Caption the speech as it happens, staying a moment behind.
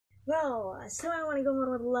Assalamualaikum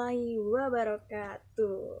warahmatullahi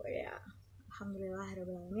wabarakatuh. Ya,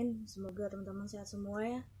 alhamdulillahirobbilalamin. Semoga teman-teman sehat semua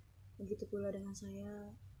ya. Begitu pula dengan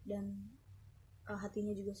saya dan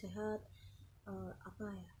hatinya juga sehat.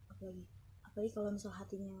 Apalagi kalau misal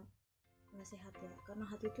hatinya nggak sehat ya, karena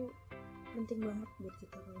hati itu penting banget buat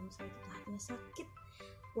kita. Kalau misalnya kita hatinya sakit,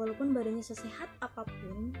 walaupun badannya sesehat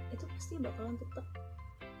apapun, itu pasti bakalan tetap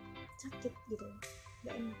sakit gitu,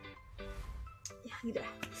 nggak enak ya gitu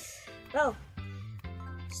lah.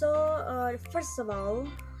 First of all,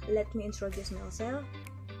 let me introduce myself.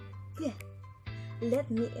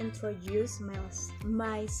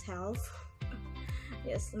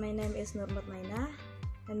 Yes, my name is Nurmat Maina,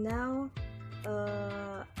 and now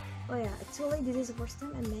actually this is the first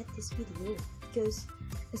time I made this video because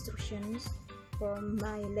instructions from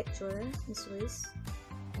my lecturer, Miss Riz,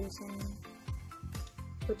 dosen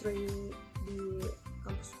putri di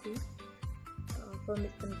kampusku, for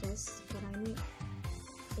midterm test, karena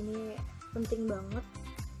ini penting banget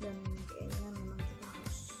dan kayaknya memang kita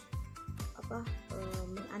harus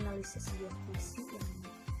menganalisis sebuah puisi yang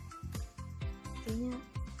kayaknya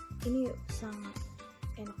ini sangat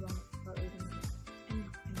enak banget kalau didengar.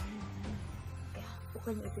 enak ya,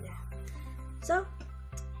 pokoknya itu dah.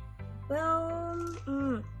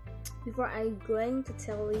 Before I going to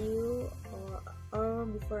tell you or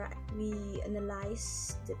before we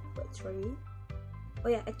analyze the poetry,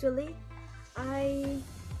 actually I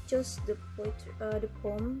chose the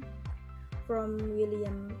poem from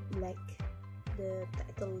William Blake. The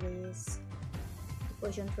title is The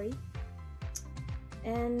Poison Tree,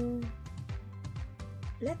 and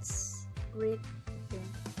let's read the poem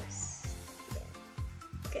first.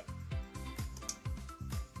 Okay.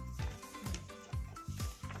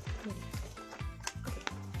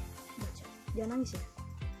 Baca. Jangan nangis ya.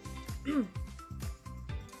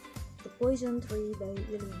 The Poison Tree by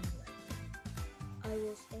William Blake. I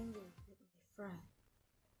was angry with my friend.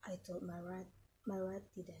 I told my rat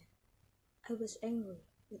didn't. I was angry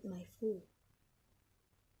with my fool.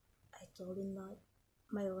 I told him not.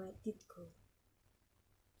 My rat did go.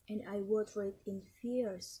 And I watered in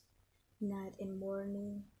fears, night and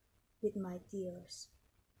morning, with my tears.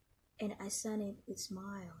 And I sunned it with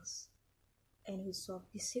smiles, and with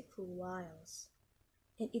soft deceitful wiles.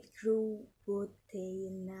 And it grew both day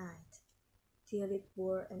and night, till it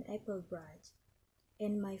bore an apple bright.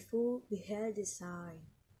 And my fool beheld the sign,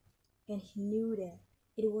 and he knew that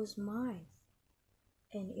it was mine,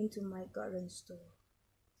 and into my garden stole.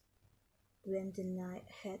 When the night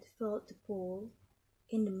had filled the pool,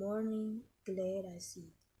 in the morning glad I see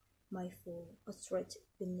my fool stretched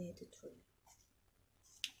beneath the tree.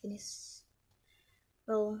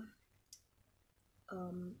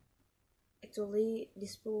 Actually,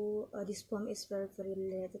 this poem is very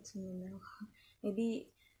related to me now. Maybe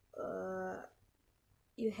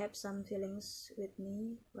you have some feelings with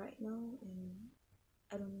me right now, and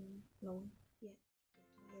I don't know yet.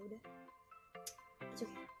 Yaudah, it's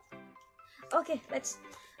okay. Okay, let's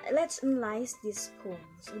analyze this poem.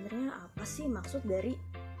 Sebenarnya apa sih maksud dari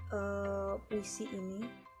puisi ini?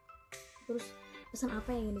 Terus pesan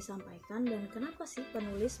apa yang ingin disampaikan, dan kenapa sih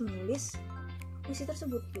penulis menulis puisi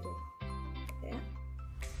tersebut gitu? Ya.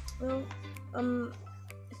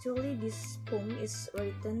 Actually this poem is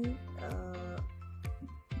written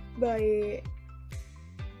by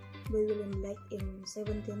William Blake in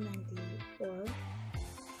 1794.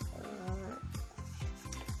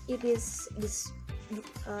 It is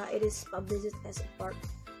published as a part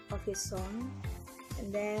of his song,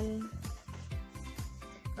 and then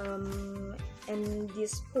and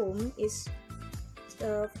this poem is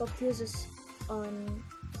focuses on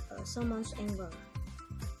someone's anger,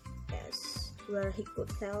 yes, where he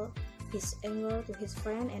could tell his anger to his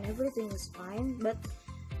friend and everything was fine, but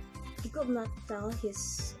he could not tell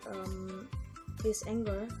his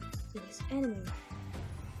anger to his enemy,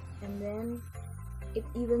 and then it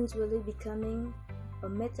eventually becoming a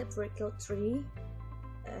metaphorical tree,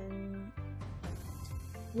 and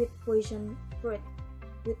with poison fruit,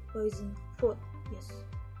 yes,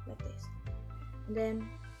 like this. And then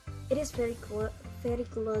it is very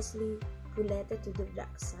closely related to the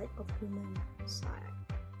dark side of human psyche.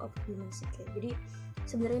 Jadi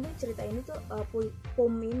sebenarnya cerita ini tuh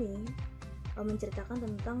poem ini menceritakan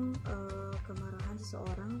tentang kemarahan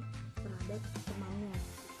seseorang terhadap temannya.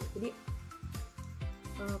 Jadi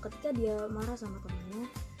ketika dia marah sama temannya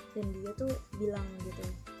dan dia tuh bilang gitu,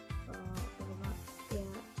 ya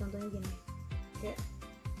contohnya gini, kayak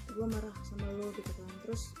gue marah sama lo gitu kan,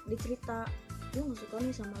 terus dia cerita gue nggak suka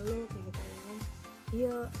nih sama lo kayak gitu kan,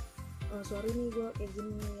 iya sorry nih gue kayak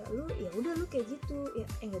gini, ya udah lu kayak gitu ya,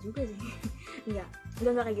 enggak juga sih enggak,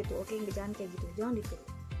 Enggak kayak gitu, oke, enggak, jangan kayak gitu, jangan ditiru.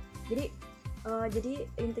 Jadi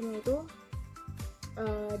intinya itu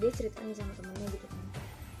dia ceritanya sama temennya gitu kan,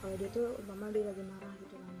 kalau dia tuh umpama dia lagi marah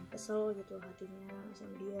gitu kan, kesel gitu hatinya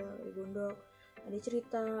sama dia gondok, dia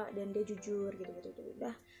cerita dan dia jujur gitu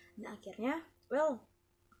udah. Nah akhirnya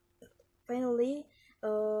finally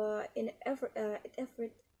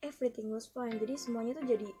everything was fine, jadi semuanya tuh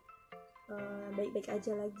jadi baik-baik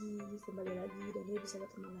aja lagi, kembali lagi, dan dia bisa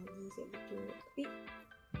berteman lagi kayak gitu. Tapi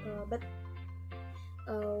but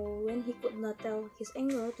when he could not tell his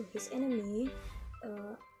anger to his enemy,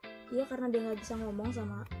 ya karena dia nggak bisa ngomong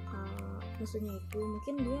sama musuhnya itu,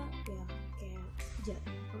 mungkin dia ya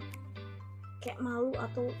kayak malu,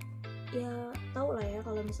 atau ya tau lah ya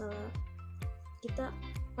kalau misalnya kita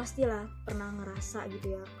pastilah pernah ngerasa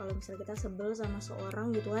gitu ya, kalau misalnya kita sebel sama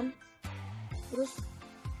seorang gitu kan, terus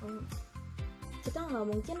kita nggak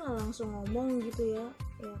mungkin lah langsung ngomong gitu ya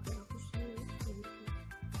kayak aku sih kayak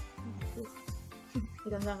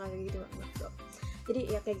gitu enggak kayak gitu enggak. Jadi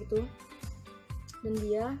ya kayak gitu, dan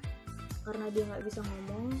dia karena dia nggak bisa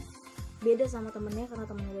ngomong, beda sama temennya karena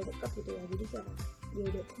temennya udah deket gitu ya, jadi karena dia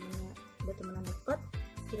udah temenan deket,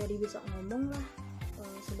 kira dia bisa ngomong lah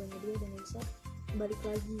sebelumnya dia dan bisa balik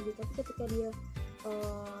lagi gitu. Tapi ketika dia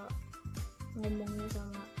ngomongnya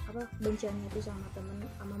sama benciannya itu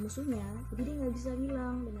sama musuhnya, jadi dia nggak bisa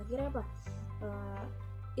bilang, dan akhirnya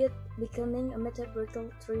it becoming a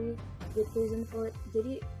metaphorical tree with poison fruit.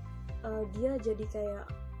 Jadi dia jadi kayak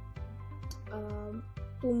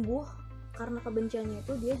tumbuh karena kebenciannya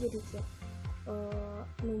itu, dia jadi kayak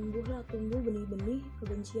tumbuh benih-benih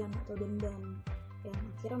kebencian atau dendam, yang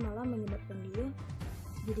akhirnya malah menyebabkan dia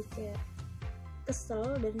jadi kayak kesel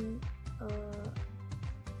dan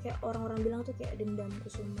kayak orang-orang bilang tuh kayak dendam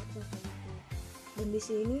kesumat kayak gitu. Dan di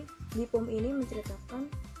sini di poem ini menceritakan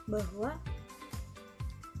bahwa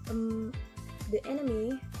the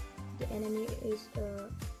enemy is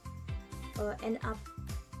end up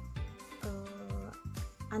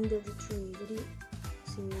under the tree. Jadi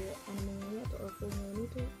si enemy atau orphannya ini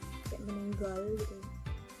tuh kayak meninggal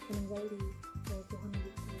di bawah pohon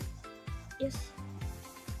gitu. Yes.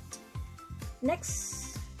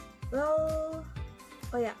 Next,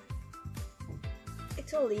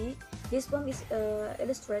 actually this poem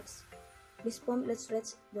illustrates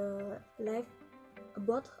the life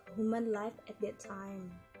about human life at that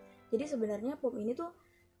time. Jadi sebenarnya poem ini tuh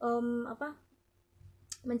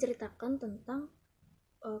menceritakan tentang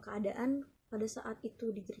keadaan pada saat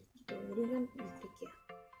itu di Greek gitu. Jadi kan di Greek ya,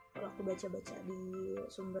 kalau aku baca-baca di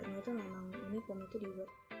sumbernya itu memang ini poem itu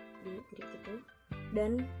dibuat di Greek itu,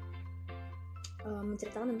 dan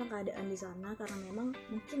menceritakan tentang keadaan di sana, karena memang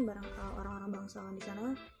mungkin orang-orang bangsawan di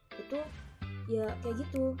sana itu ya kayak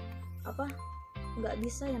gitu, nggak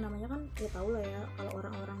bisa yang namanya kan ya tau lah ya, kalau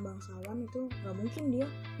orang-orang bangsawan itu nggak mungkin dia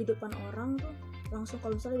di depan orang tuh langsung,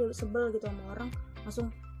 kalau misalnya dia sebel gitu sama orang langsung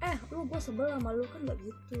gue sebel sama lu, kan nggak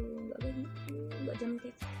jam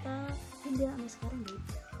kayak kita, tidak. Nah sekarang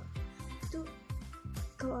beda, itu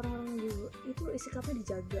kalau orang-orang dulu itu sikapnya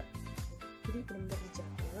dijaga, jadi benar-benar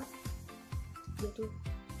dijaga, dia tuh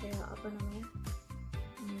kayak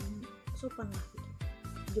sopan lah gitu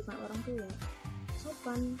di depan orang tuh ya,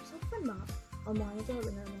 sopan banget, omongannya tuh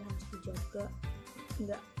benar-benar harus dijaga,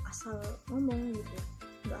 nggak asal ngomong gitu,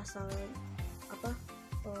 nggak asal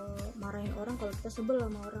marahin orang kalau kita sebel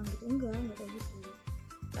sama orang gitu, enggak kayak gitu.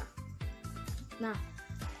 Nah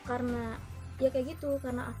karena ya kayak gitu,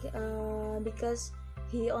 karena because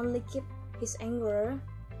he only keep his anger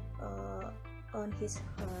on his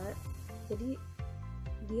heart, jadi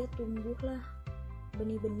dia tumbuhlah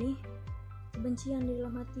benih-benih kebencian di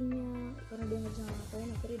dalam hatinya, karena dia nggak bisa ngapain,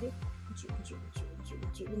 akhirnya dia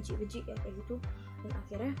benci kayak gitu, dan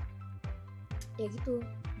akhirnya ya gitu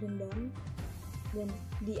dendam. Dan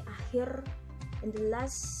di akhir, in the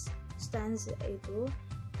last stanza itu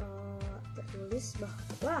tertulis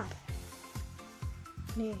bahwa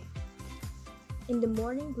nih, in the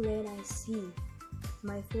morning when I see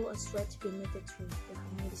my fool stretched beneath the tree. Nah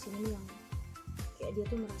ini di sini yang kayak dia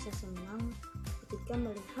tuh merasa senang ketika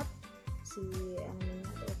melihat si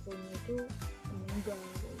animenya atau foolnya itu meninggal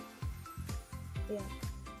ya.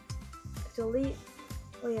 Actually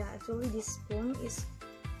this poem is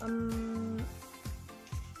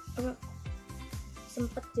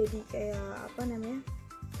sempat jadi kayak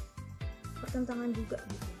pertentangan juga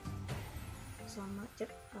gitu sama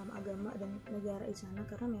agama dan negara di sana,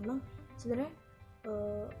 karena memang sebenarnya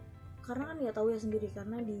karena kan ya tahu ya sendiri,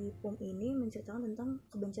 karena di poem ini menceritakan tentang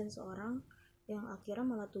kebencian seorang yang akhirnya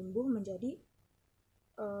malah tumbuh menjadi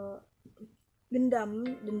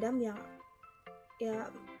dendam yang ya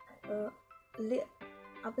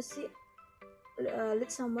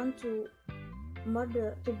lead someone to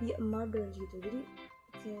be a murder gitu. Jadi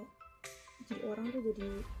kayak jadi orang tuh jadi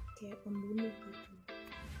kayak pembunuh gitu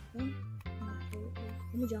kan. Nah kayak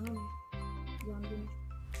kamu jangan bunuh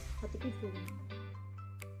hatiku dulu.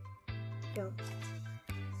 Yo.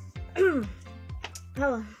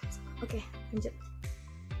 Halo. Oke, lanjut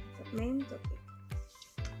main topic.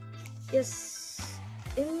 Yes,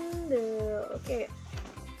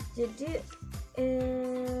 jadi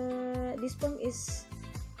this poem is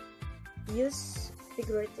use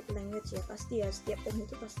figurative language ya, pasti ya, setiap poem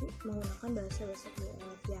itu pasti menggunakan bahasa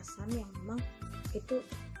kiasan yang memang itu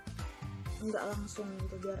nggak langsung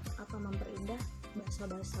gitu, biar memperindah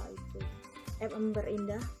bahasa itu,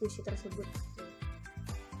 memperindah puisi tersebut gitu.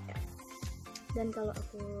 Ya. Dan kalau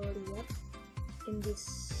aku lihat in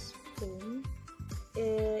this poem,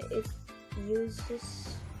 it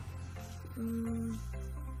uses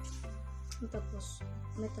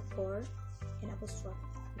metaphor and apostrophe,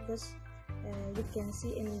 because you can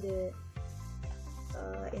see in the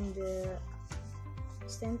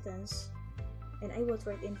sentence, and I would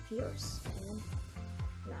write in fears.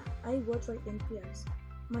 Nah, I would write in fears,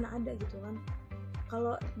 mana ada gitu kan.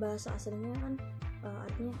 Kalau bahasa aslinya kan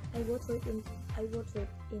artinya I would write in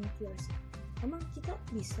fears. Emang kita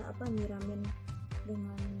bisa nyiramin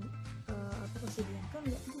dengan kesedihan kan?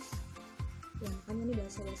 Nggak bisa ya, makanya ini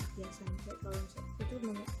bahasa kiasan. Kayak kalau itu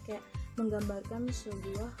kayak menggambarkan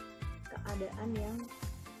sebuah keadaan yang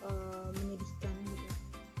menyedihkan gitu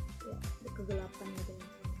ya, kegelapan gitu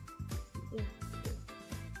ya gitu.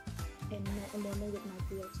 And with my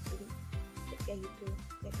fears, jadi kayak gitu,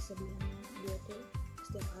 kayak kesedihan dia tuh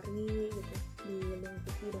setiap hari gitu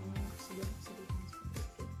dilingkupi dengan kesedihan seperti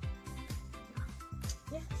itu. Nah,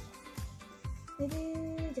 ya jadi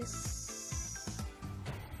just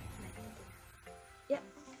like that. Yeah.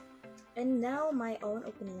 And now my own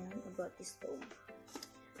opinion about this poem.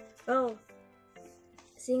 Well,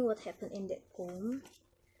 seeing what happened in that poem,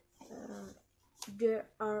 there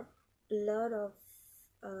are a lot of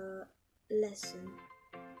lessons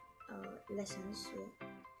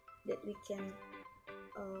that we can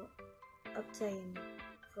obtain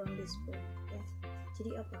from this poem. Yeah.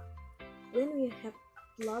 Jadi when we have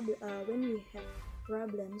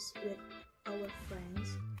problems with our friends,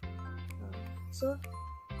 so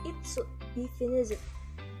it should be finished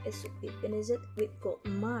with good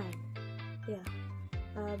mind. Yeah.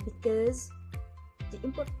 Because the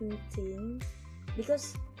important thing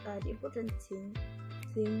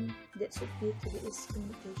that should be to is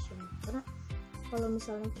communication. Karena kalau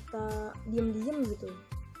misalnya kita diam-diam gitu,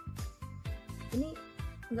 ini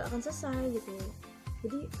nggak akan selesai gitu.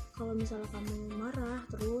 Jadi kalau misalnya kamu marah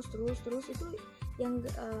terus itu yang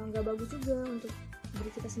nggak bagus juga untuk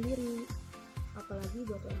diri kita sendiri, apalagi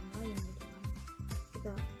buat orang lain gitu kan.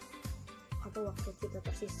 Kita waktu kita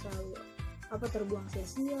tersisa terbuang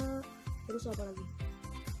sia-sia, terus apalagi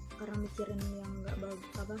karena mikirin yang nggak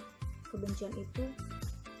bagus, kebencian itu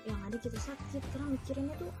yang ada kita sakit karena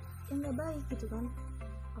mikirinnya tuh yang nggak baik gitu kan,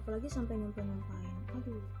 apalagi sampai nyumpain.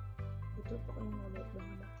 Aduh, itu pokoknya nggak baik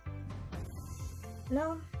banget.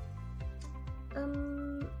 Now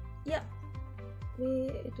ya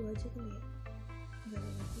itu aja kali ya.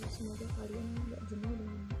 Semoga kalian nggak jenuh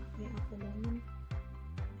dengan apa yang aku omongin.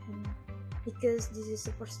 And because this is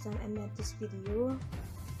the first time I made this video,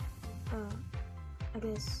 I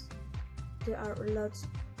guess there are lots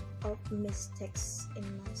of mistakes in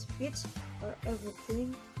my speech or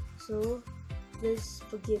everything, so please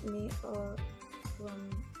forgive me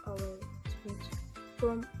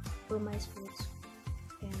from my speech.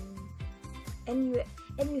 And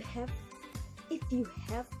if you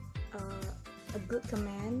have a good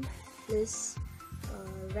comment, please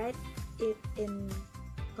write it in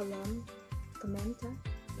kolom komentar.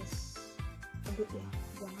 Yes, good ya,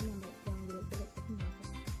 jangan yang jelek-jelek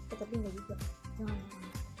tapi nggak juga, jangan.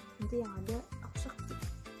 Nanti yang ada aku sakit.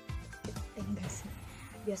 Enggak sih,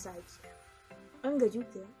 biasa aja. Enggak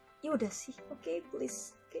juga, ya udah sih. Okay,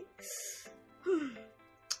 please. Okay.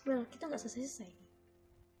 Well, kita nggak selesai.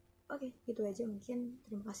 Oke, gitu aja mungkin.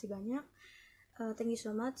 Terima kasih banyak. Thank you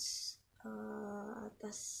so much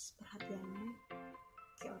atas perhatiannya.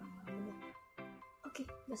 Kayak orang-orang bener. Oke,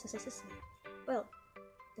 nggak selesai. Well,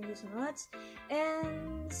 thank you so much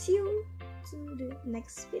and see you to the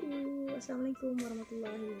next video. Assalamualaikum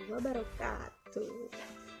warahmatullahi wabarakatuh.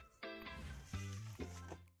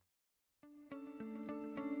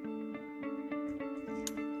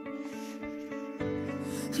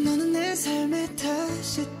 너는 내 삶에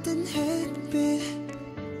다시 뜬 햇빛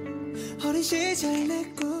어린 시절 내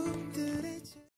꿈